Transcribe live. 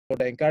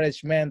the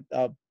encouragement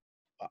of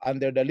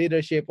under the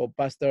leadership of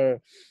Pastor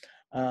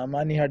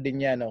Manny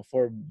Hardiniano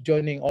for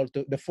joining all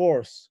to the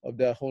force of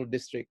the whole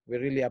district. We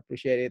really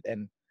appreciate it,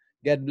 and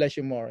God bless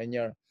you more in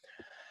your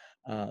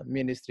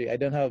ministry. I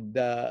don't have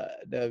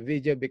the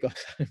video because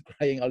I'm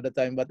crying all the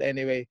time, but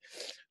anyway,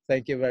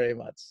 thank you very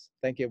much.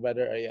 Thank you,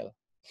 Brother Ariel.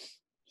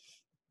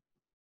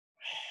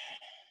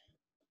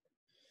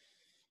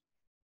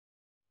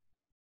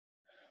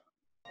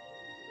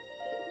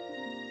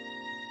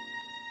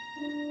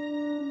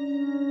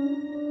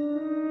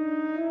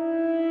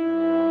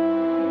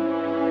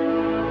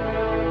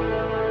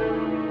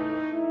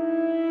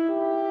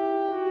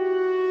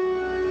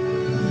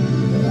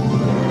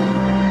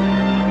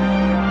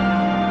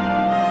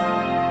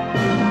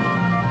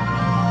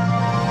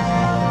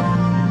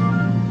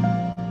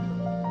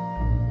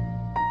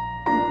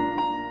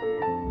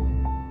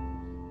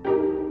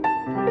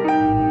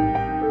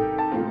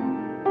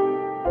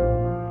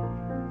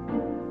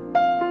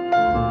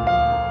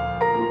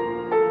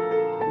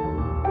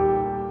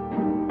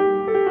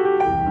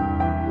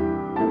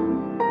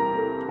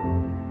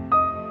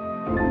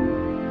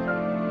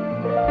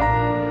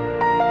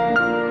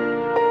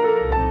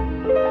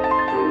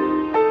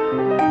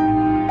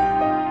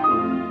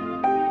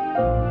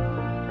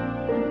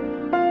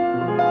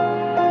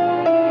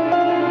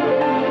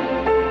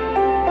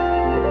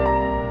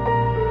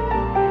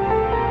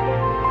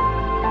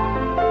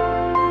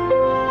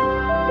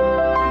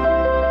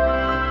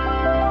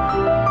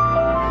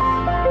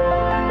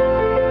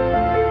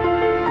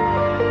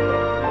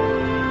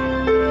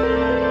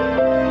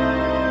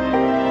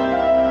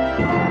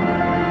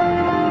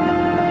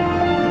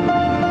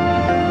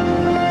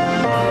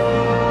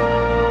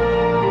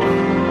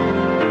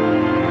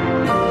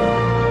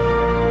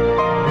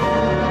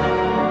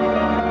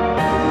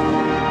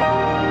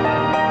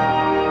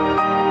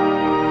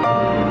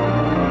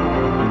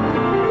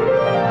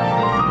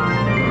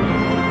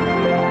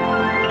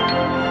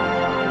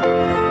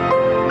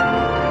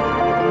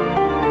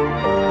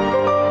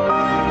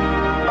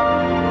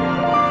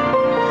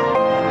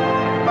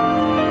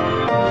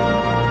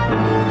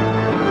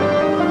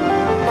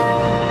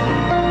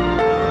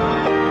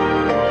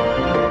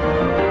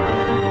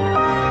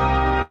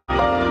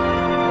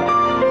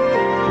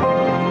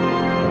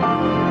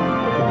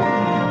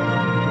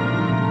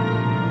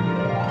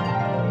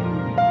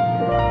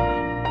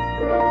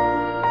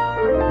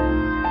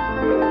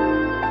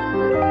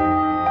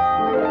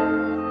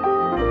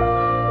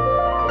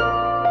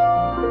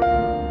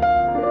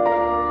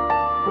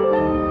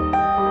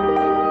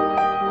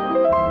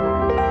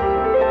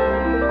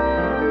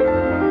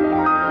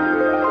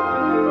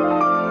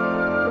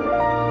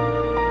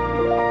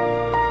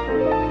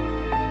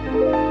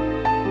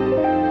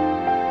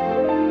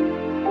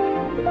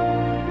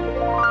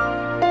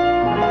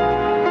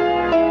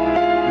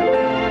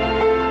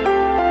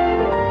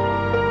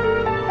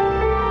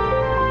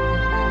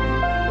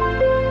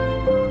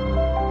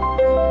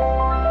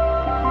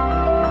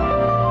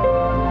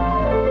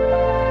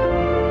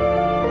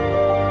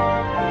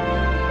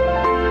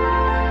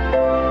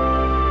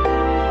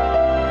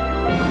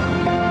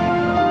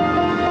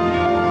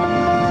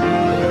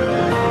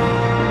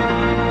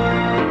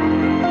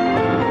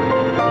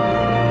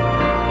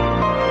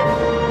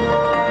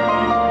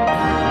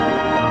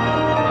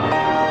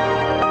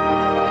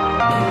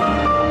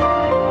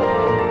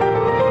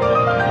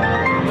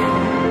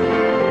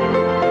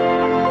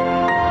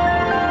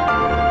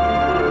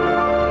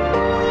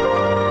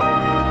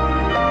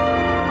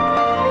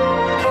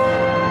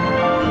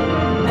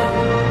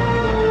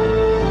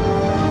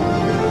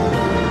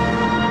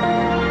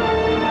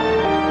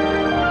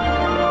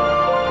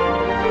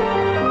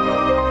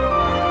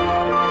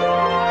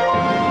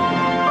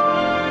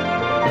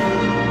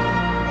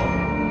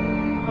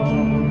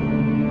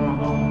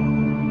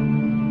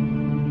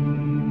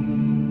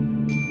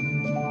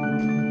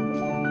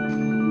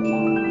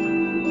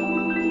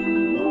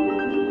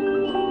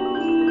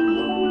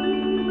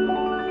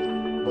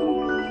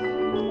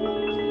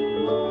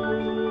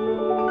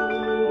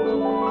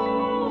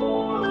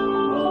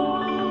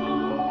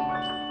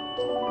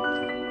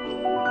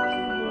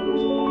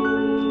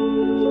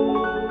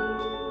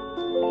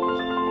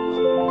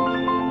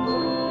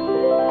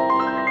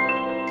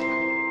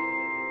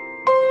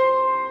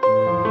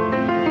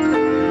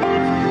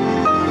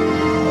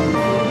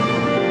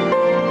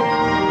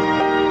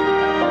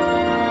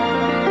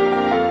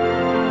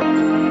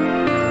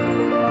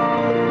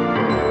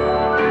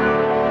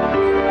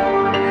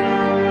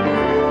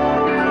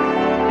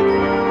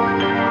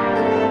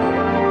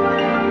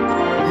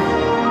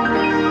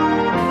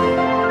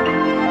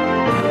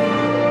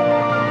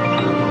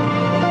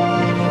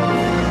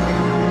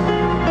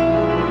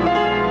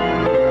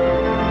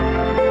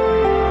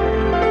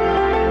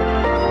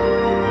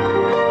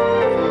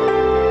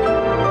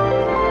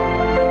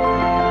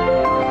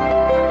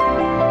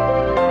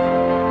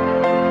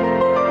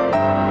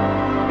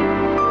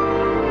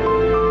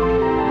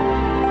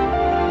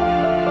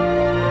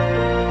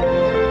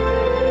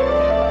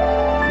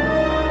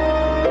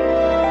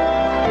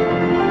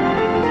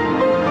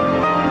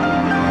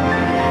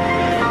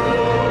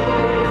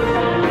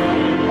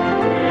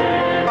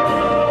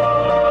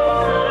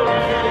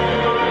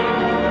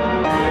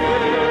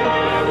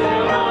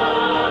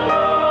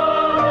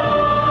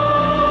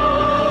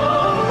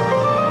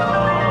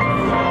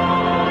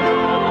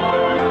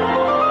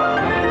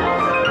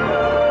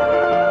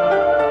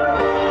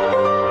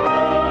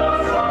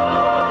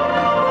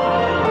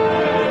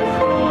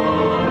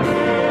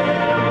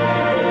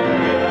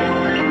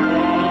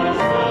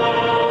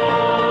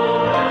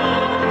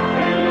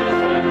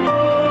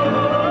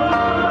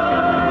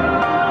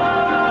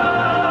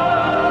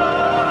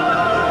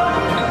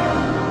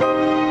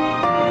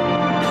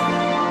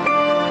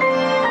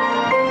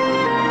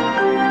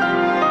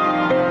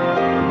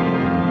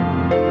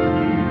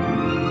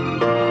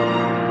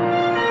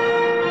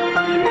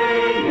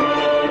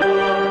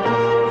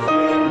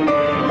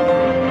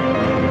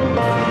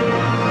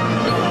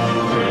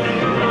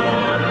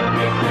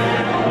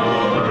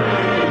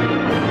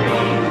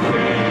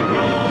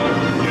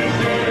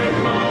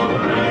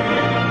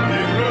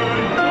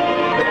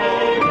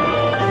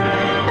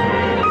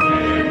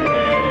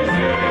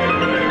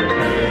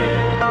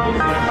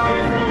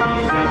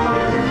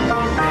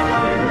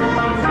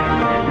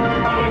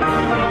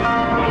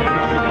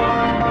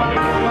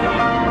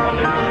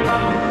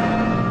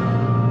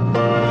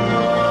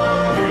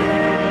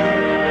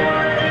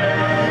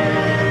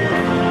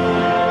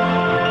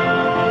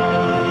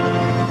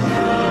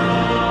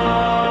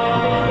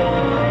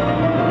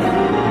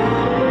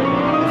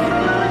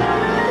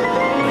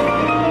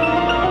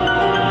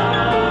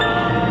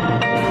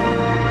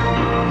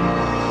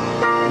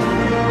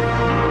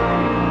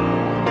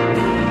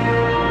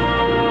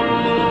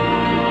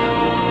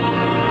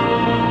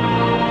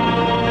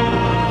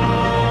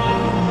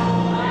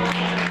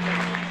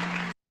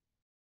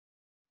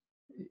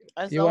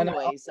 As You wanna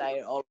always, I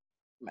always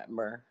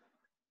remember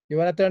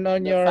turn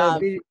on the your family.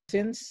 video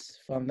scenes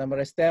from the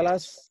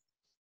Maristelas?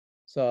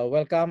 So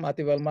welcome,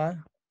 Ate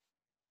Wilma.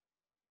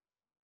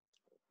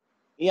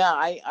 Yeah,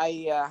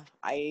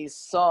 I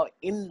saw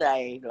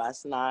Inday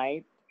last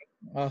night.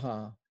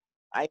 Uh-huh.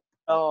 I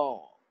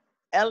saw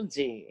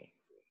LG.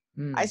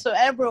 I Mm. saw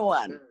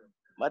everyone,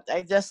 but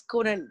I just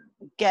couldn't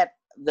get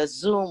the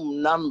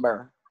Zoom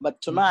number. But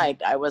Mm.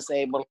 tonight I was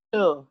able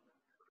to.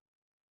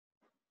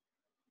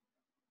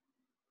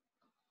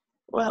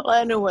 Well,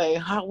 anyway,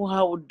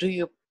 how do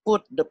you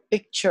put the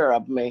picture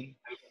of me?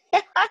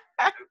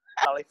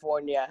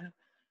 California,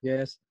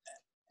 Yes.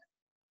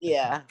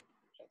 yeah,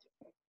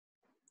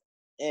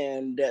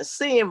 and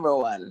see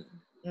everyone.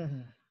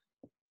 Mhm.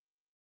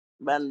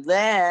 But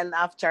then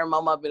after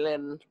Mama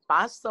Belen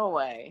passed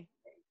away,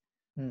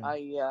 Mm.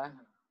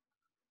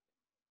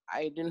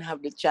 I didn't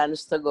have the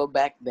chance to go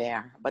back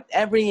there. But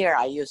every year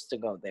I used to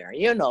go there.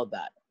 You know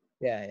that.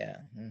 Yeah,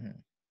 yeah.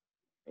 Mhm.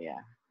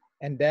 Yeah.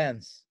 And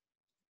dance.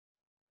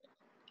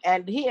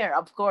 And here,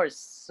 of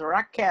course,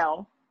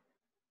 Raquel.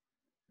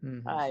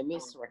 Mhm. I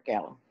miss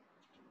Raquel.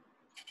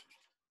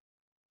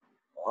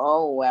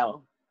 Oh,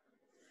 well.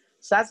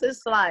 Such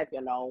is life,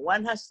 you know.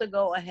 One has to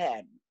go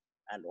ahead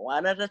and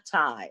one at a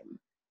time.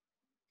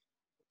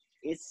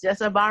 It's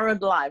just a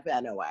borrowed life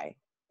anyway.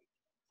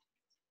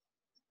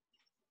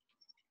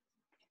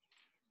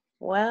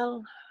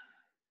 Well,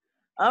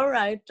 all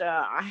right.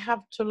 I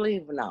have to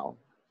leave now.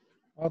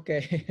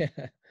 Okay.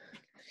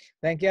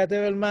 Thank you, Ate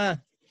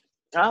Wilma.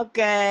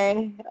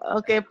 Okay.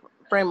 Okay,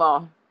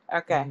 Primo.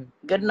 Okay. Mhm.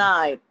 Good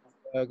night.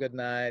 Oh, good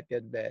night.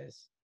 God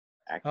bless.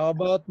 Okay. How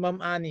about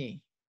Ma'am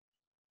Annie?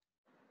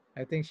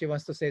 I think she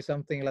wants to say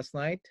something last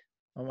night.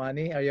 Ma'am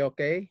Annie, are you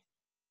okay?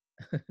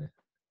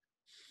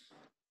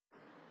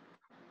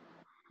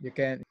 You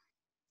can.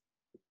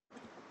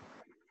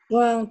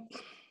 Well,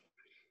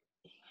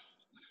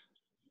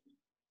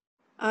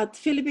 at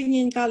Philippine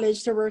Union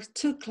College, there were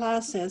 2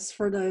 classes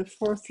for the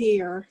 4th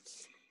year.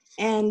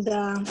 And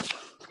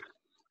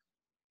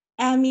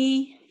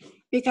Amy,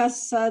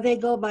 because they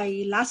go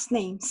by last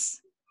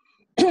names.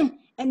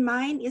 And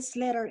mine is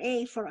letter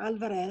A for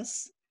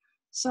Alvarez.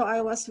 So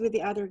I was with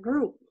the other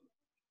group.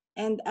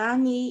 And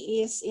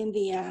Amy is in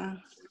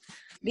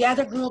the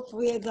other group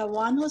with the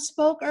one who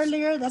spoke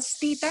earlier. That's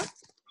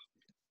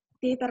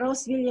Tita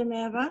Rose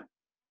Villanueva.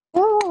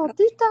 Oh,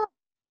 Tita.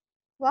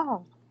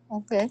 Wow.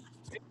 Okay.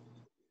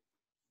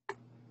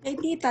 Hey,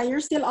 Tita,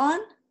 you're still on?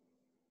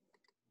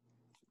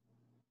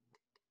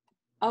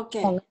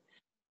 Okay.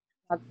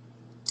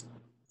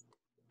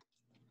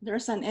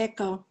 There's an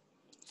echo.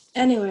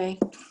 Anyway,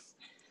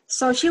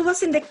 so she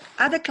was in the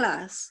other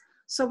class.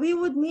 So we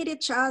would meet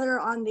each other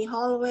on the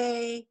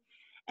hallway,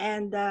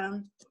 and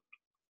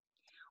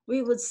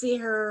we would see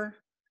her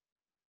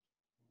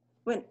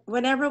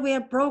whenever we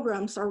have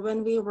programs or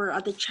when we were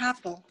at the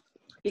chapel,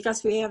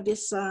 because we have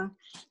this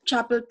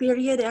chapel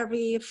period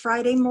every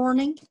Friday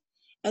morning,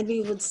 and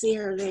we would see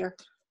her there.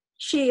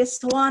 She is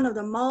one of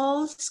the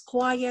most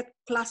quiet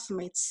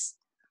classmates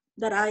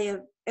that I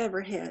have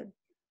ever had.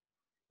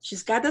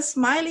 She's got a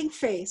smiling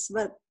face,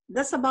 but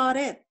that's about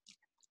it.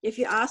 If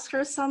you ask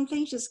her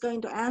something, she's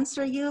going to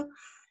answer you.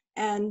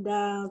 And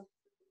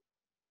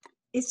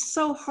it's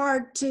so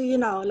hard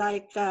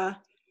to,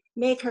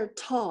 make her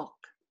talk.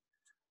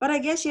 But I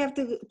guess you have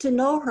to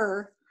know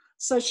her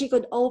so she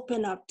could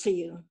open up to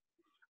you.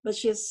 But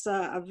she's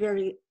a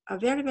very,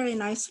 very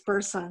nice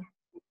person.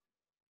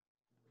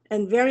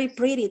 And very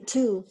pretty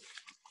too.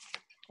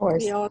 Of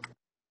course. We all,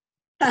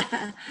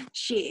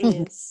 she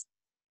is.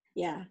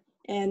 Yeah.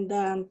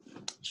 And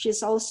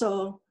she's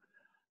also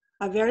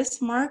a very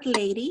smart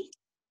lady.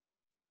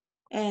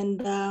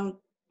 And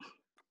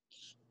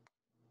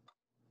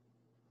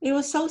it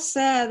was so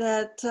sad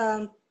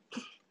that,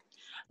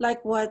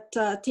 like what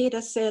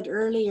Tita said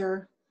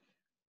earlier,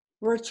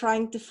 we're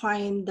trying to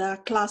find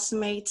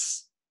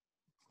classmates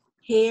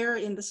here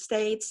in the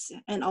States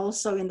and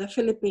also in the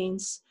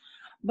Philippines.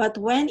 But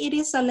when it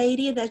is a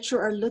lady that you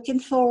are looking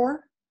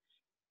for,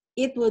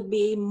 it would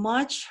be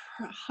much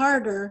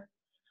harder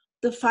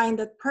to find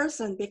that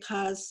person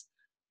because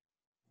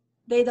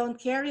they don't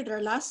carry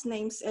their last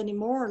names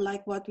anymore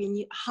like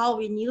how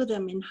we knew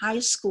them in high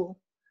school.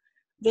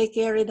 They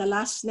carry the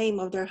last name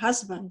of their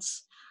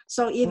husbands.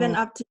 So even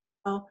up to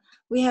now,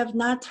 we have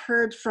not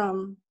heard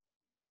from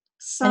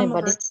some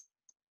Anybody? of our,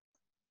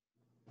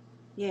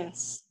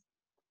 yes.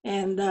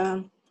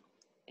 And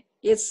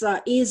it's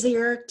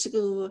easier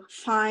to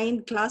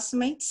find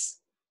classmates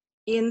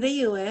in the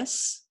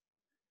US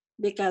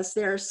because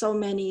there are so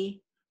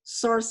many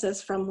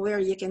sources from where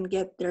you can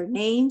get their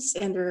names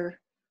and their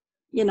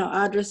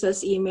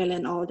addresses, email,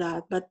 and all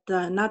that, but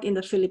not in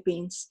the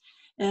Philippines.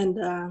 And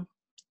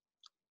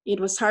it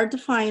was hard to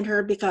find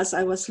her because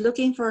I was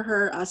looking for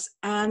her as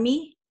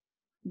Amy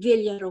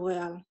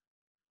Villaruel,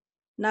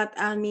 not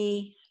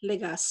Amy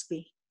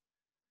Legaspi.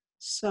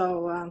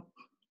 So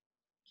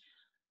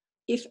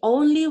if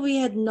only we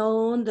had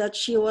known that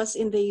she was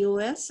in the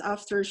US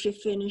after she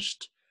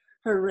finished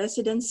her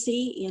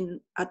residency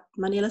at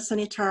Manila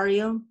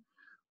Sanitarium,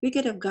 we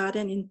could have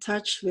gotten in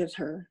touch with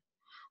her.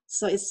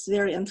 So it's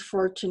very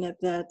unfortunate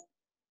that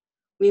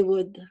we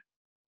would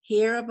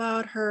hear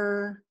about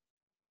her,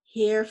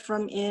 hear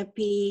from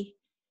Epi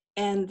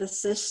and the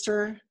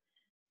sister,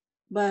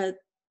 but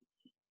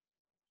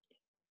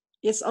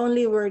it's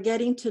only we're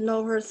getting to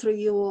know her through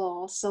you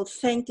all. So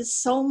thank you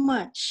so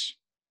much.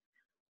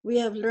 We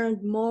have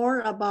learned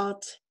more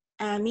about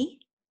Amy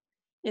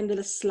in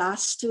this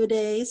last 2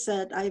 days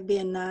that I've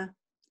been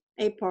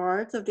a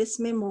part of this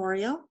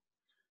memorial.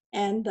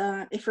 And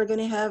if we're going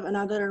to have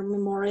another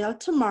memorial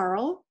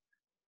tomorrow,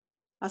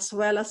 as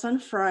well as on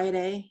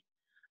Friday,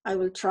 I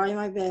will try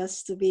my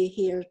best to be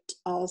here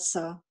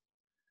also.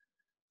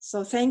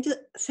 So thank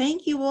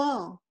you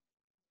all.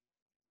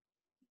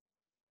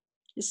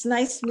 It's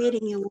nice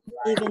meeting you,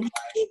 even.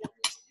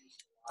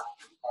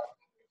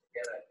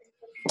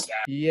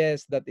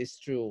 Yes, that is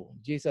true.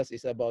 Jesus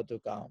is about to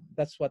come.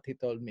 That's what he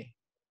told me.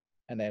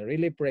 And I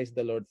really praise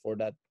the Lord for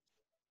that.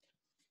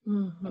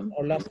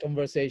 Our last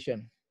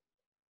conversation.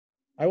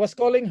 I was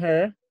calling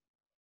her.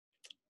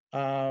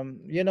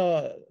 You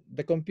know,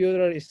 the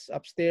computer is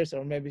upstairs,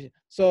 or maybe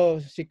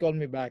so she called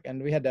me back,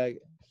 and we had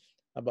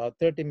about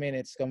 30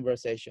 minutes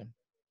conversation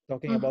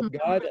talking about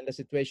God and the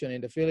situation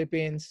in the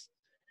Philippines.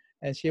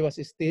 And she was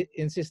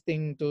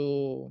insisting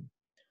to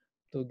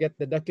get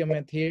the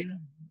document here,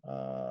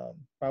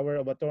 power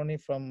of attorney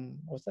from,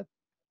 what's that?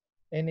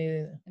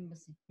 Any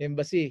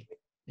embassy.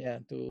 Yeah,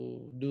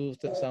 to do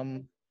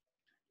some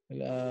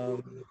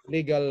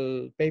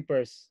legal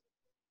papers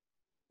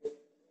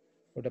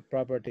for the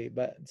property.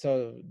 But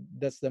so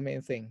that's the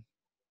main thing.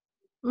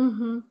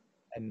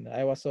 And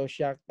I was so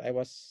shocked. I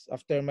was,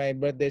 after my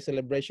birthday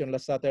celebration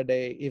last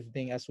Saturday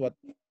evening, as what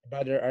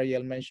Brother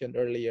Ariel mentioned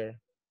earlier.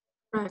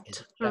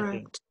 Correct.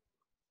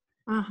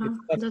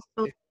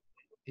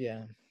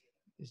 Yeah,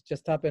 it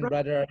just happened.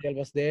 Brother Ariel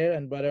was there,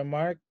 and Brother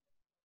Mark.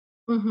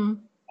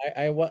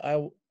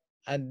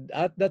 And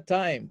at that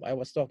time, I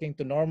was talking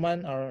to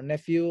Norman, our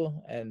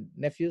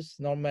nephews,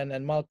 Norman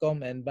and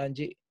Malcolm, and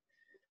Banji,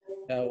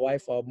 the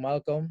wife of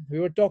Malcolm. We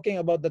were talking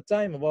about the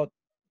time, about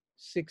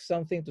 6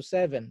 something to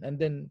 7, and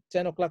then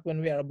 10 o'clock when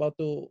we are about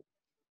to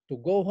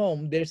go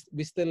home.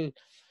 We still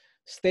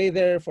stay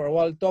there for a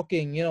while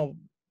talking. You know,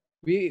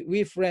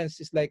 we friends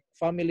is like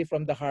family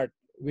from the heart.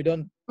 We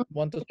don't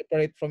want to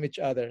separate from each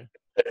other.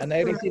 And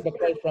I received a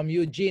call from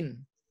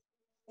Eugene,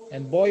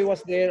 and Boy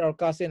was there, our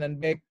cousin, and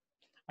Beck.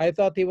 I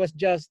thought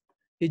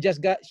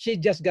she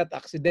just got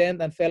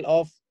accident and fell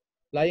off,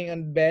 lying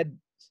on bed.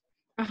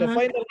 So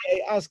finally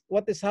I asked,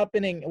 what is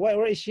happening?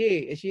 Where is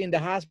she? Is she in the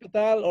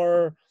hospital,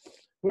 or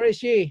where is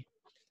she?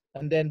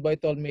 And then Boy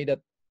told me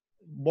that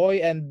Boy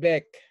and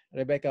Beck,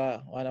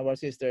 Rebecca, one of our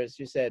sisters,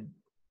 she said,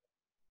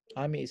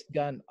 Ami is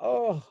gone.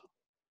 Oh,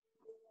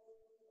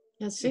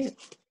 that's it.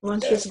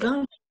 Once she's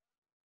gone,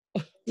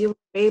 you were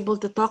able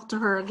to talk to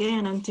her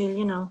again until,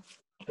 you know.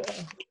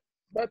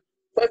 But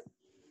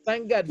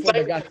thank God for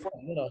the gospel,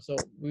 you know. So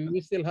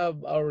we still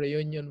have our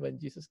reunion when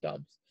Jesus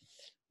comes.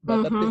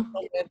 But at this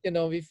moment, you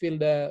know, we feel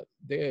the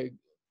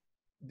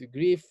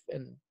grief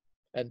and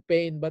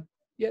pain. But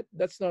yet,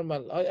 that's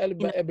normal.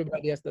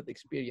 Everybody has that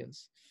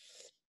experience.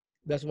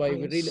 That's why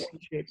we really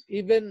appreciate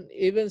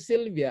even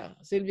Sylvia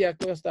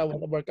Costa,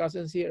 one of our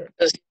cousins here.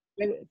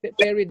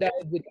 Perry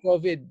died with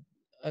COVID,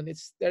 and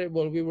it's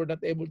terrible. We were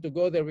not able to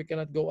go there. We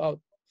cannot go out.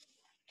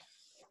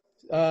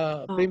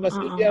 Prima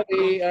Sylvia,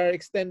 we are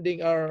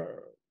extending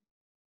our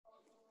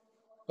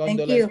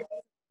condolence. Thank you.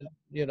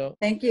 You know.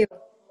 Thank you.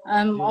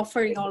 I'm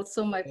offering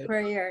also my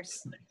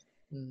prayers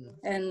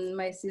and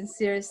my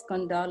sincerest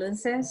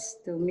condolences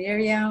to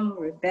Miriam,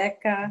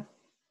 Rebecca,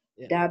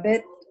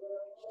 David.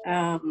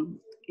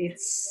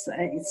 It's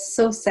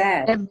so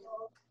sad.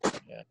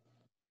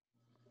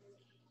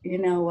 You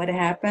know what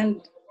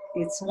happened?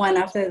 It's one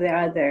after the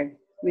other.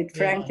 With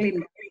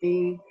Franklin,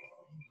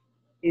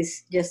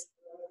 it's just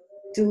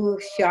too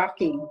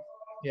shocking.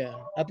 Yeah,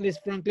 at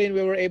least Franklin,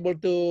 we were able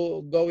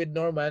to go with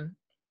Norman.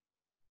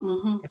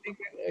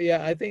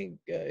 I think.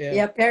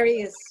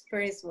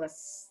 Paris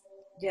was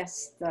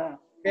just.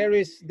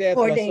 Paris' death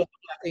was so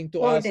shocking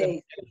to us.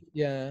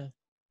 Yeah.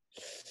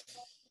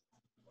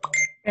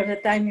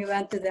 Every time he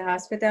went to the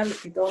hospital,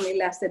 it only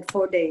lasted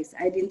 4 days.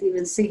 I didn't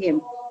even see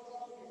him.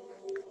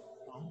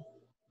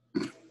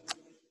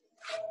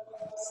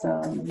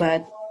 So,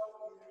 but,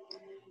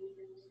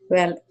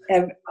 well,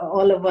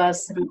 all of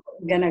us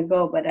gonna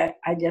go, but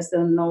I just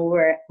don't know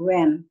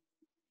when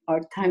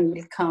our time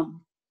will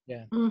come.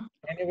 Yeah.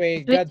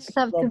 Anyway, We God's just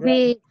have program. to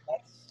be.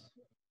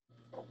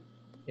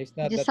 It's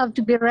not Just that, have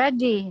to be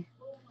ready.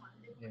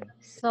 Yeah.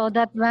 So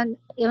that when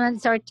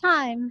it's our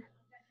time,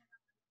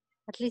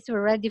 at least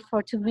we're ready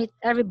to meet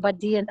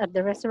everybody and at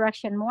the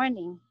resurrection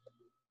morning.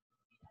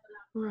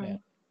 Right.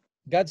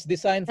 God's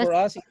design for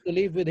us is to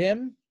live with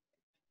Him,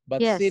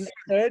 but sin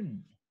entered,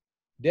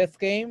 death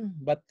came.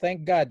 But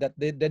thank God that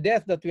the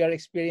death that we are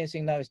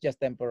experiencing now is just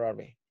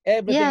temporary.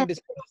 Everything in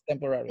this world is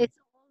temporary. It's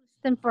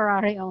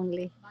temporary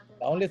only.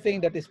 The only thing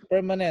that is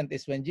permanent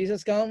is when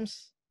Jesus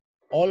comes,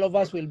 all of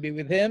us will be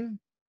with Him.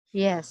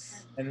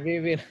 Yes. And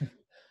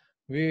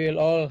we will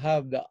all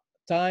have the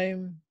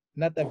time,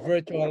 not a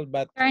virtual,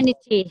 but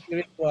Eternity.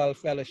 spiritual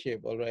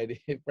fellowship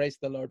already. Praise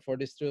the Lord for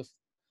this truth.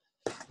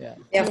 Yeah.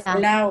 Yeah, for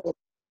Yeah.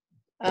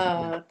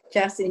 now,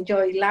 just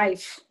enjoy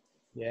life.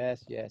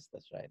 Yes, yes,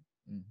 that's right.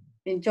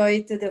 Enjoy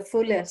it to the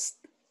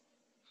fullest.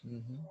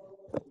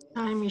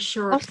 Time is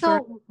short.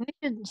 Also, we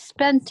should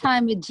spend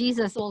time with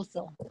Jesus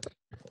also,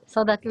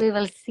 so that we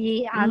will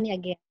see Annie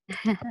again.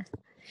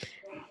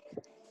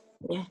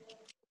 Yeah.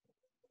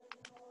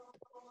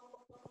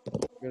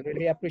 We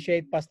really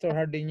appreciate Pastor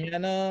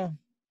Hardiniano,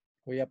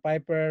 Kuya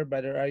Piper,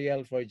 Brother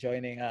Ariel for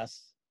joining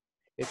us.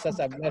 It's such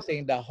a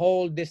blessing. The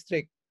whole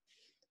district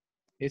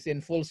is in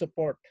full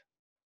support,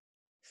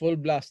 full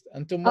blast.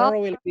 And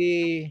tomorrow will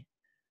be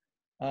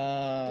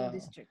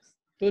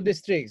two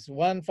districts,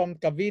 one from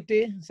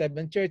Cavite,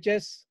 7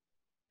 churches,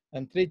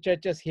 and 3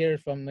 churches here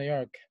from New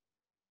York.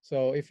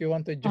 So if you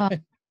want to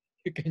join,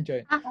 you can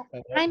join.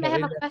 I may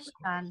have a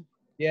question.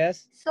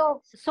 Yes.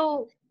 So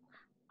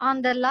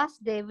on the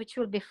last day, which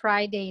will be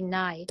Friday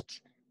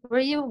night,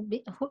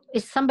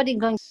 is somebody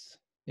going?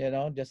 You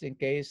know, just in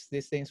case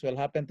these things will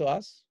happen to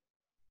us,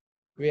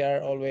 we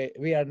are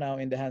now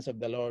in the hands of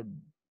the Lord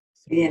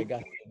through the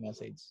gospel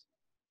message.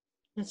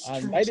 That's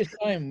and true. by this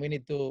time, we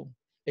need to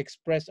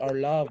express our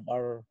love,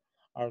 our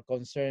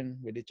concern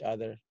with each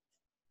other.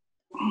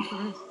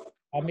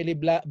 Family,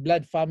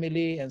 blood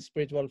family, and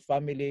spiritual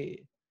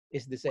family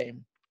is the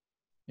same.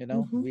 You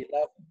know,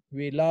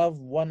 we love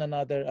one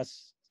another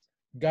as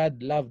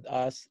God loved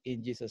us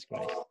in Jesus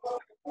Christ.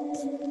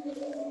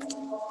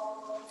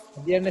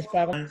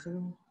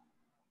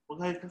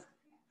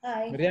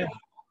 Hi. Miriam.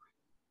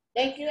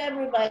 Thank you,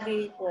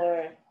 everybody,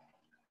 for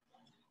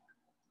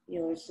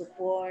your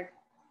support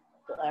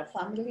to our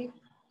family.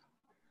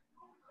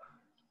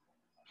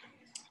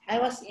 I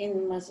was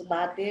in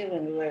Masbate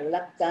when we were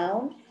locked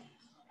down,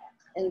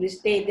 and we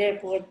stayed there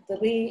for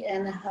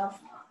 3.5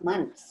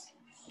 months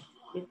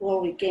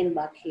before we came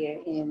back here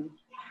in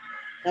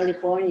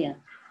California.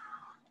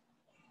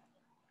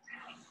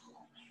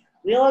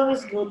 We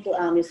always go to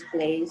Ami's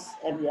place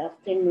every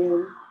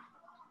afternoon,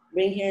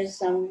 bring her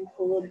some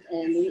food,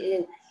 and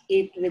we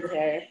eat with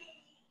her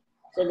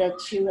so that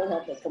she will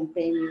have a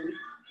companion.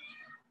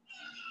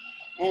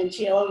 And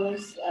she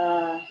always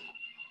have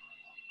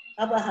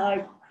a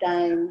hard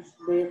time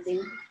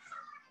breathing.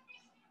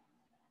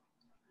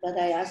 But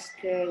I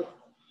asked her,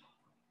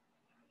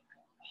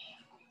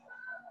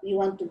 you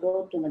want to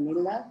go to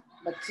Manila?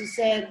 But she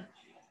said,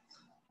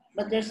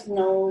 but there's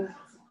no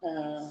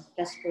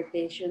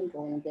transportation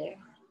going there.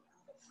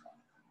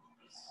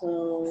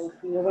 So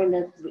we were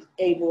not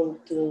able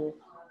to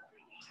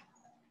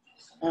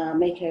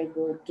make her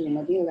go to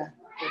Manila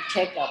for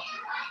checkup.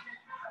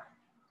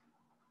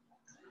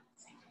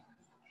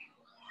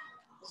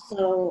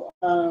 So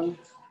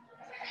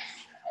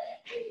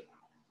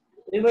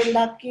we were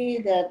lucky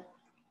that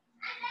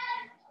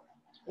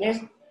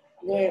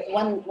there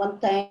one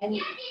time,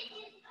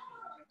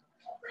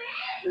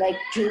 like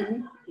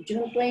June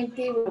 20,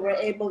 we were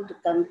able to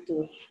come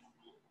to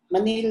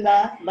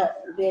Manila,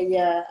 but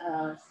via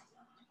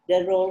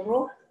the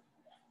Roro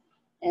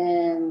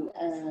and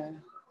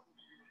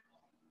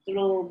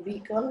through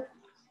Bicol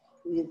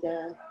with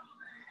the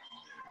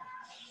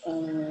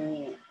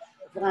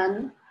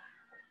van.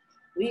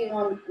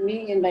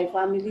 Me and my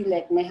family,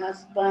 like my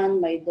husband,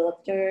 my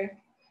daughter,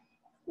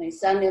 my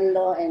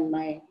son-in-law, and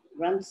my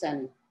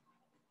grandson.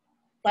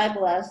 5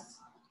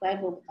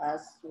 of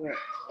us were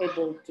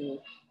able to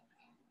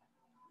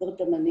go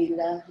to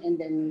Manila, and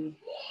then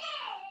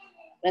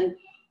went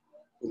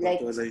like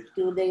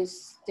 2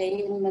 days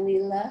stay in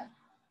Manila,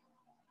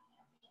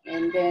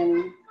 and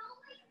then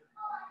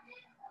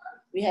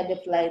we had a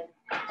flight,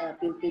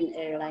 Philippine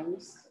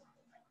Airlines,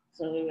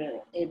 so we were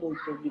able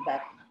to be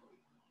back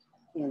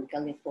in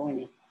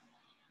California.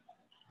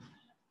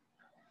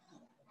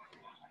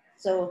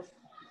 So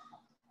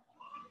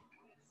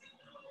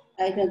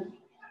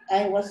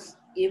I was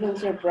even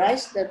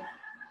surprised that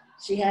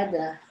she had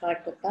a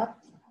heart attack.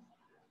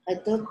 I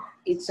thought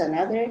it's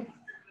another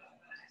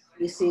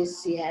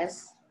disease she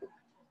has,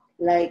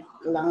 like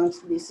lungs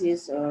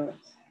disease or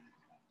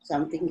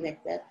something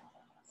like that.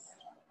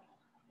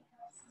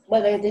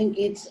 But I think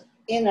it's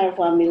in our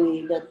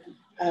family that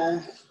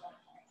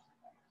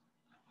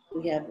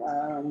we have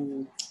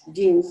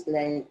genes,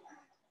 like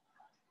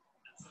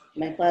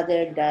my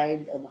father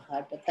died of a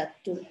heart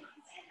attack too,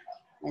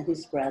 and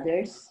his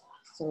brothers.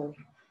 So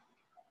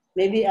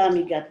maybe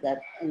Ami got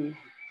that, and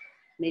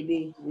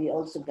maybe we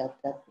also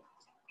got that.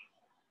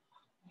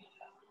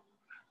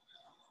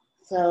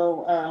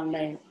 So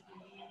my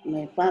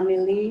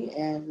family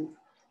and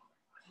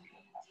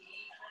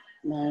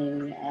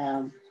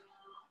my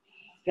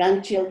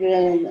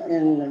grandchildren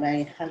and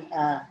my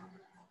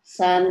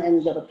son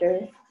and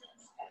daughter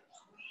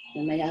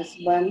and my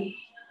husband,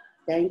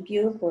 thank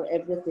you for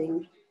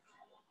everything.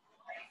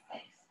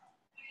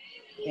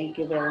 Thank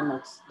you very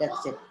much.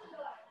 That's it.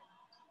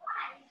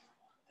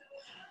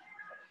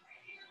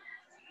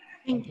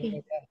 Thank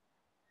you.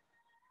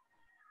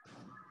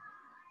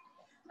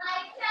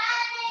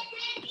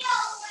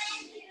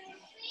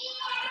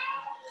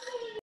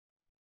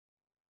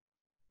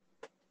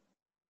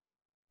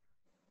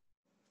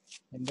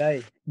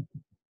 Inday.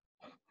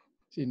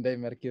 Si Inday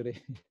Mercury.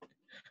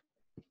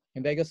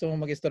 Inday, gusto mo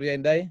mag-istorya,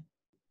 Inday?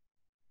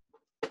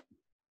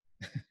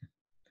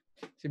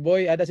 Si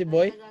Boy, ada si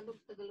Boy?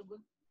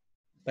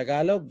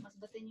 Tagalog.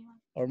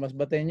 Or mas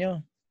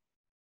Bateño?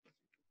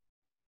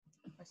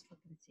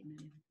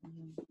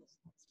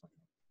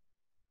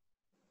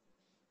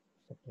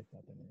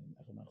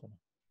 Ako na.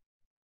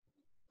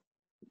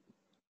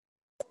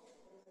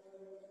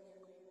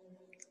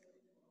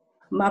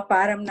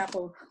 Maparam na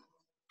ko.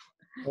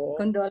 Oo.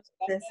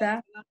 Condolences, ha?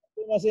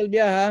 Salamat,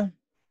 Silvia, ha?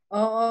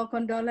 Oo,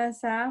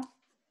 condolences, ha?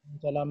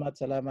 Salamat.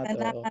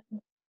 Oo.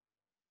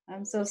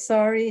 I'm so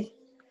sorry.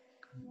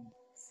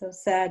 So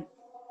sad.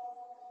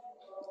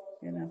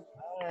 You know.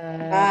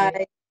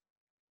 Bye.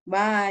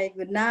 Bye.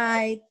 Good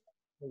night.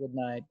 Good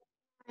night.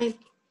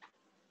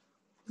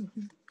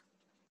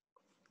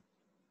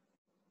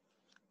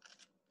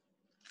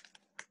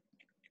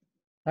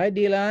 Hi,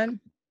 Dylan.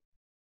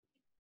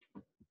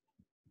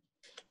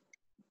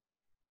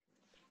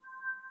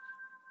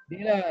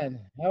 Dylan,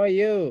 how are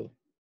you?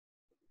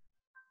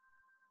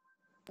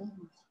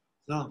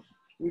 No.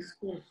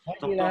 Hi,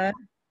 Dylan.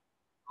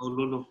 Oh,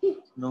 Lulu.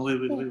 No,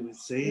 wait.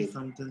 Say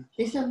something.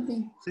 Say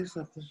something. Say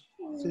something.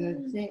 Say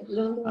Say,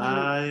 Lolo.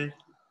 hi.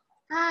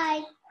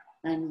 Hi.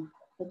 And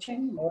what's your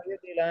name? How are you,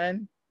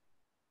 Dylan?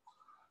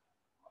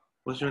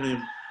 What's your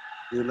name?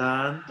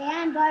 Dylan.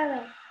 Dan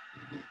Barber.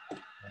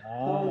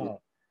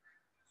 Wow.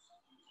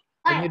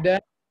 Can you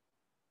dance?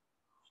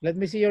 Let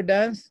me see your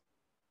dance.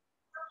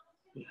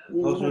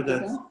 How's your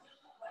dance?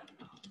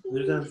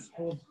 Your dance.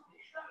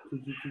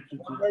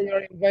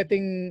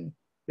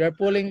 You're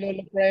pulling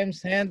Lolo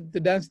Prime's hand to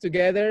dance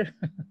together.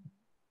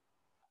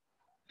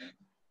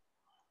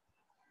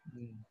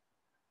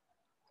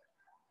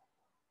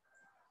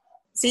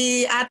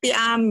 Si Ate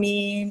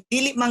Ami,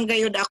 dili man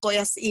gayud ako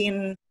as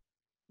in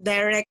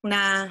direct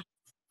na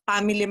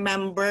family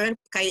member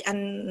kay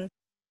an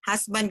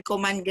husband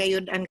ko man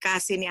gayud ang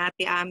kasi ni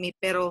Ate Ami,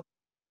 pero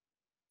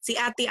si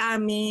Ate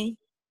Ami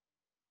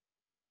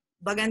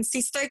bagan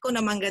sister ko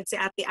naman gad si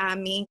Ate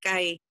Ami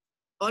kay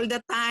all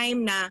the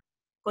time na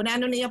kung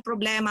ano niya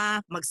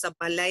problema,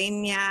 magsabalay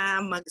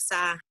niya,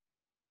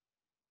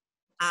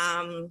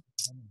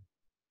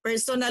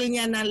 personal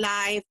niya na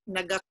life,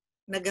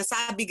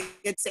 nagasabi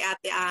gad si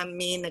Ate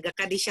Ami,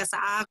 nagakadi siya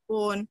sa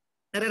akon.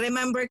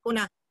 Nare-remember ko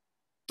na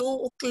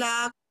 2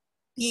 o'clock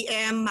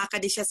PM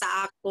makadi siya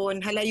sa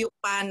akon. Halayo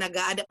pa,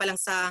 nag-aada pa lang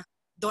sa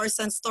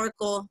Dorsan store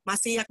ko.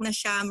 Masiyak na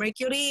siya.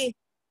 Mercury,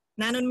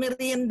 nanon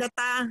merienda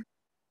ta.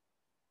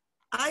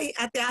 Ay,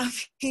 Ate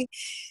Ami,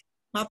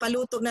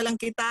 mapaluto na lang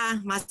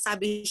kita.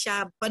 Masabi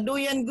siya,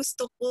 paduyan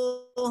gusto ko.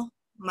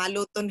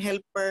 Maluton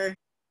helper.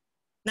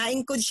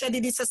 Naingkod siya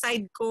didi sa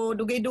side ko,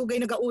 dugay-dugay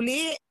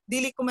nagauli.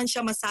 Dili ko man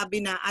siya masabi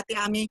na, Ate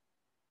Ami,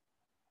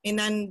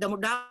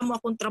 damo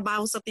akong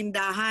trabaho sa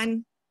tindahan.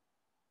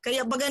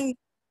 Kaya bagan,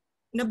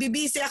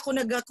 nabibisi ako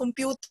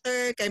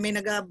nag-computer, kaya may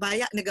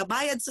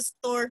nagabayad sa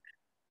store.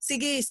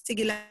 Sige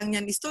lang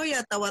yan,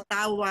 istorya,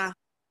 tawa-tawa.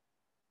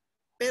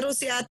 Pero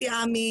si Ate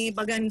Ami,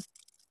 bagan,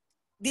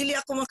 dili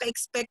ako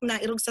maka-expect na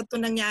irog sa ito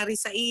nangyari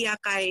sa iya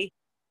kay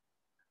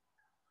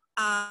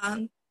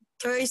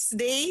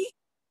Thursday,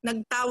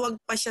 nagtawag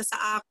pa siya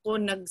sa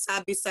ako,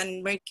 nagsabi sa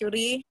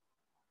Mercury,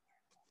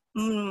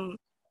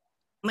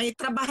 may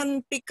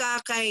trabahanti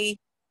ka kay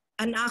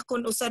an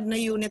akon usad na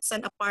unit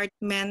sa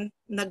apartment,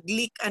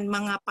 nag-leak ang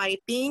mga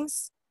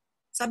pipings.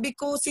 Sabi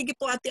ko, sige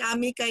po Ate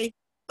Ami, kay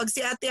pag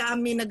si Ate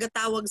Ami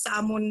nagatawag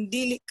sa amon,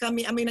 dili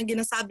kami, nang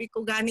ginasabi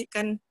ko gani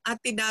kan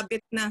Ate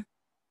David na,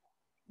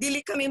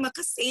 dili kami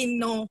makasay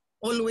no,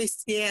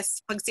 always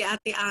yes. Pag si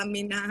Ate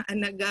Ami na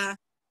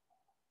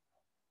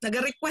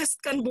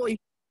naga-request kan boy.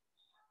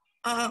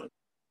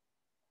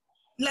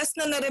 Last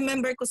na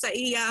na-remember ko sa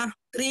iya,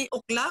 3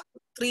 o'clock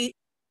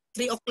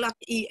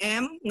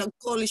AM,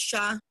 nag-call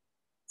siya.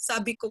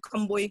 Sabi ko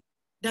kamboy,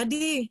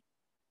 Daddy,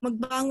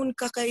 magbangon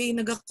ka kay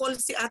nag-call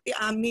si Ate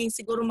Ami,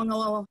 siguro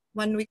mga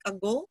 1 week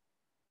ago.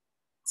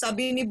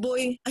 Sabi ni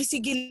Boy, ay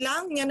sige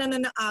lang, yan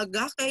na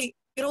naaga, kay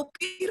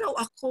piraw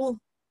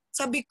ako.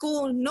 Sabi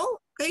ko,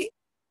 no, kay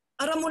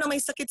aram mo na may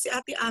sakit si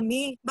Ate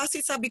Ami. Basi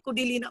sabi ko,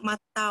 dili na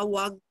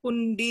matawag,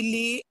 kung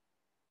dili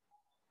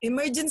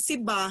emergency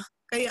ba?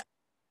 Kaya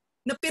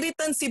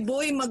napiritan si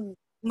Boy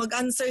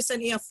mag-answer sa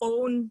niya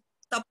phone.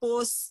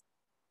 Tapos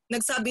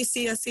nagsabi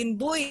siya sin,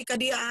 Boy,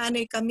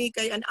 kadiaanay kami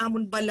kay an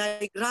amon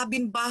balay.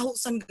 Grabing baho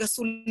san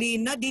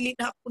gasolina, dili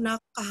na ako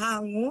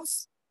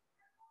nakahangos.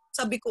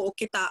 Sabi ko,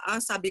 okay taa.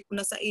 Sabi ko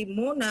na sa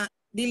imo na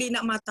dili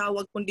na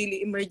matawag kung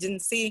dili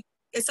emergency.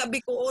 Kaya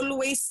sabi ko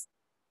always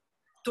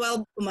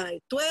 12,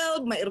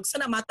 mairog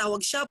sana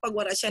matawag siya. Pag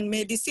wala siya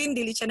medicine,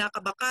 dili siya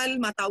nakabakal,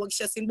 matawag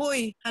siya sin,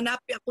 Boy,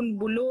 hanapi akong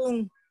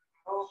bulong.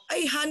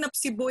 Ay, hanap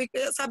si Boy.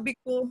 Kaya sabi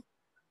ko,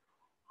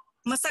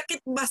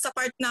 masakit ba sa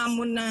part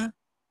namon na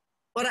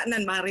wala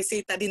nan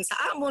maresita din sa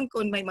amon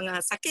kung may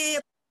mga sakit.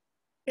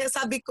 Kaya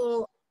sabi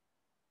ko,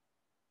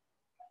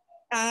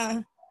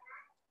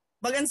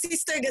 bagan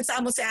sister, gan sa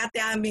amo si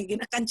Ate Ami,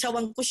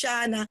 ginakantsyawang ko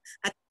siya na,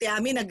 Ate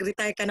Ami,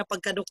 nag-retire ka na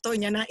pagka-doktor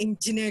niya na,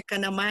 engineer ka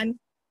naman.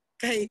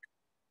 Kay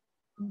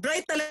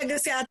bright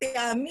talaga si Ate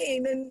Ami.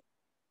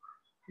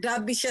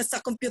 Grabe siya sa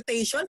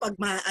computation. Pag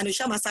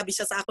masabi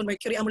siya sa akon,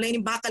 Mercury, amo lang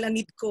yung bakal ang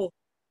need ko.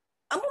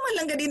 Amo man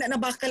lang gadi na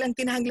bakal ang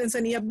kinahanglan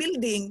sa niya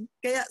building.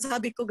 Kaya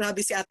sabi ko,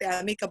 grabe si Ate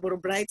Ami, kaburo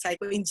bright. Sabi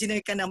ko,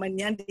 engineer ka naman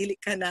yan, dili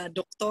ka na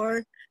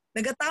doktor.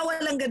 Nagatawa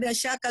lang gada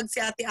siya kag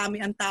si Ate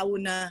Ami ang tao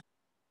na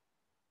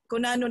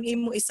kung nanon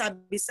imo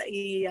isabi sa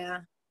iya,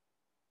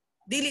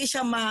 dili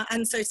siya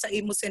ma-answer sa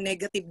imo sa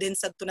negative din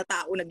sa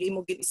tunatao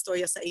nag-imo gin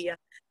istorya sa iya.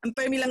 Ang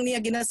permi lang niya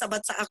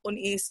ginasabat sa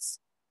akon is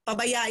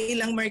pabayai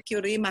lang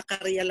Mercury,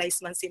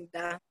 maka-realize man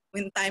sinda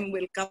when time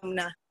will come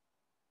na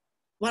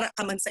wara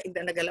ka man sa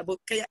inda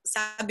nagalabot. Kaya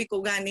sabi ko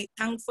gani,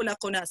 thankful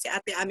ako na si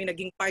Ate Ami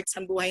naging part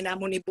sa buhay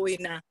namo ni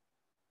Boy na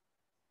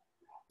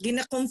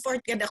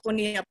gina-comfort gad ako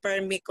niya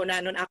permi ko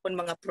nanon akon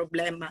mga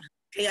problema.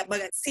 Kaya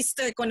baga,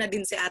 sister ko na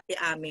din si Ate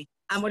Ami.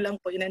 Amo lang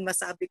po yun ang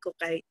masabi ko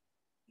kay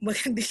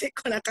magandili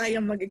ko na kaya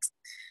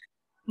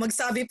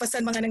magsabi pa sa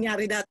mga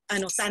nangyari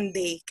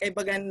Sunday. Kay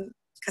bagan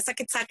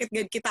kasakit-sakit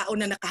gad kitaon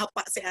na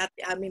nakahapa si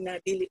Ate Ami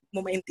na dili mo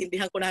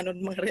maintindihan ko na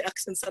nun mga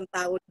reactions ng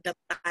tao that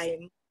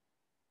time.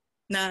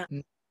 Na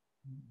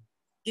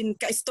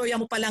ka-istorya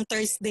mo pa lang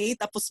Thursday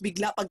tapos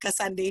bigla pagka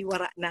Sunday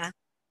wara na.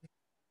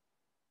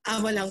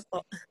 Amo lang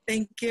po.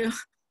 Thank you.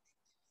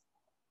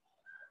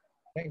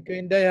 Thank you,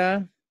 Inday,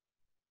 ha.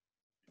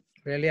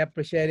 Really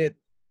appreciate it.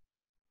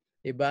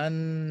 Ibaan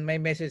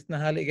may message na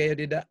hali kayo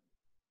dida.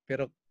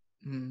 Pero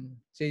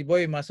si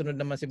Boy, masunod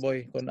naman si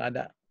Boy kung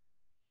ada.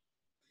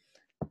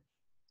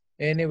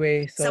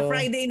 Anyway, so... Sa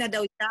Friday na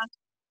daw siya.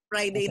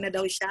 Friday na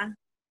daw siya.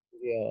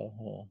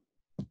 Yeah.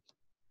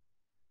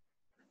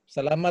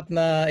 Salamat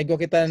na igo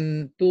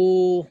kitan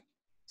 2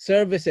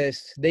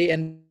 services, day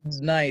and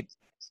night.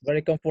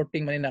 Very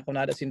comforting man na kung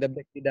ada sinda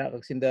Becky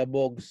kag sinda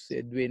Bogs,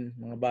 Edwin,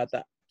 mga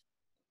bata.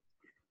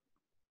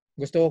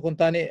 Gusto ko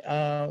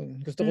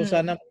gusto ko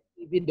sana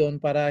TV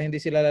doon para hindi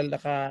sila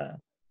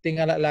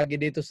tingala lagi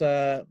dito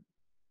sa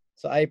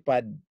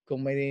iPad.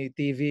 Kung may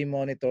TV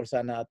monitor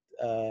sana at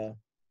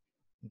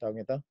ang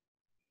tawag ito?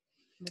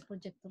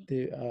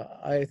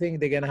 I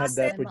think they're gonna have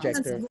the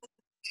projector.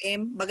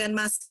 Bagan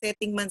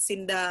mas-setting man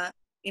sinda.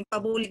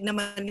 Impabulig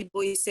naman ni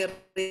Boy Sir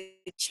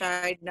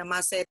Richard na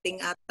ma-setting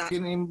ata.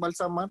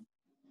 Kinimbalsaman?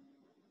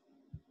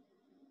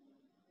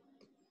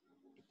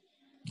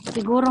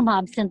 Siguro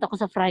ma-absent ako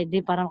sa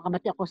Friday para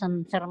makabati ako sa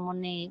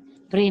sermon ni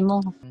Primo.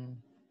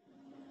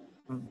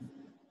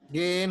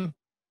 Gin.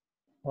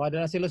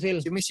 Wala na si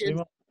Lucille. Si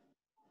Michelle.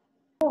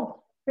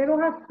 Pero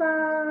hasta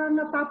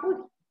natapos.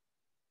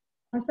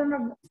 Hasta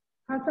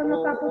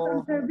natapos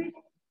ang service.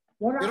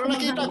 Wala pero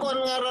nakita ko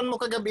ang ngaran mo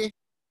kagabi.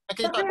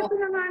 Nakita ko.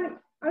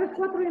 Alas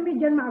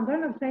 4:30 maaga,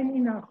 nag-sign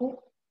in ako.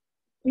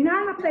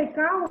 Inaanap na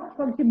ikaw.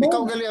 Pag si Bob.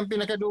 Ikaw gali ang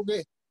pinakadugi.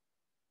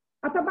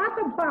 At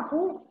abatag pa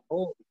ako.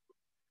 Oh.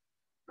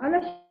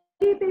 Alas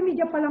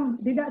 7:30 pa lang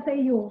dida sa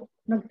iyo.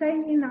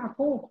 Nag-sign in na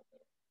ako.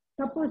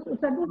 Tapos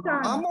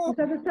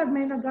usad-usad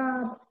may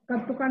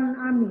nagkatukan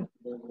amin.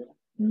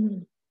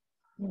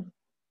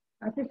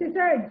 At si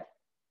Serge.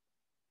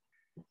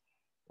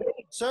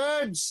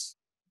 Serge!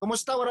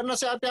 Kumusta? Wala na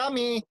si Ate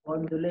Ami.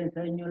 Condolence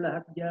sa inyo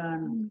lahat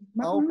dyan.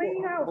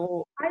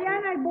 Makumaingaw.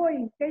 Ayan ay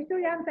boy. Kayso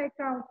yan sa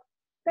ikaw.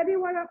 Sabi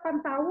wala kang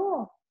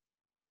tawo.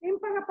 Yung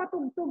para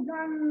patugtog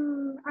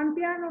ang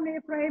piano ni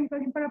Efraim.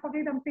 Yung para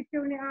pakita ang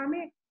picture ni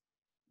Ami.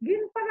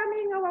 Gin para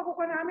mingaw ako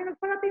ka namin.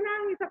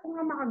 Nagparatinangis ako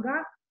nga maaga.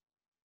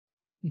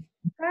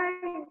 Kay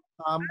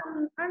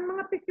ang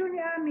mga picture ni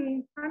Ami,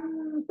 ang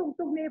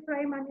tugtog ni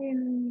Efraim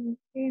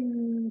in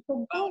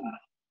tugtog.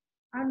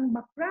 Ang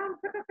background,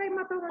 saka kay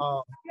matawag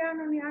sa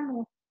piano ni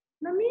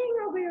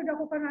namingaw gayod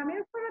ako pa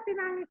namin, para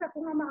tinangis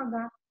ako nga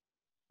maaga.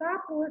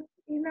 Tapos,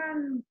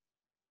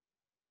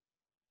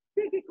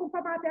 sige kung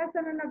pamati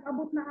asa na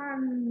nag-abot na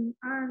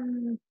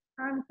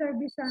ang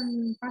service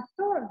ang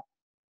pastor.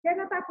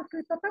 Kaya natapos ko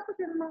ito, tapos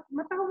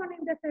mataho man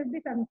in the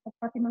service,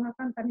 pati mga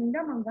kanta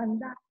ninda, mga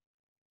ganda.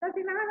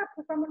 Kasi nahanap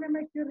ko sa mga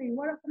Mercury,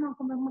 wala ko man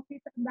kung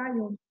makita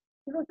dayon.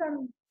 Pero sa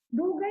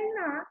dugay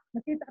na,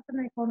 nakita ko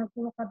na ikaw,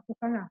 nagpulokad ko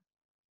ka na.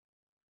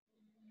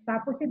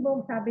 Tapos si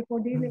Bog, sabi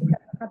ko, dili,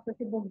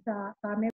 si Bog sa camera.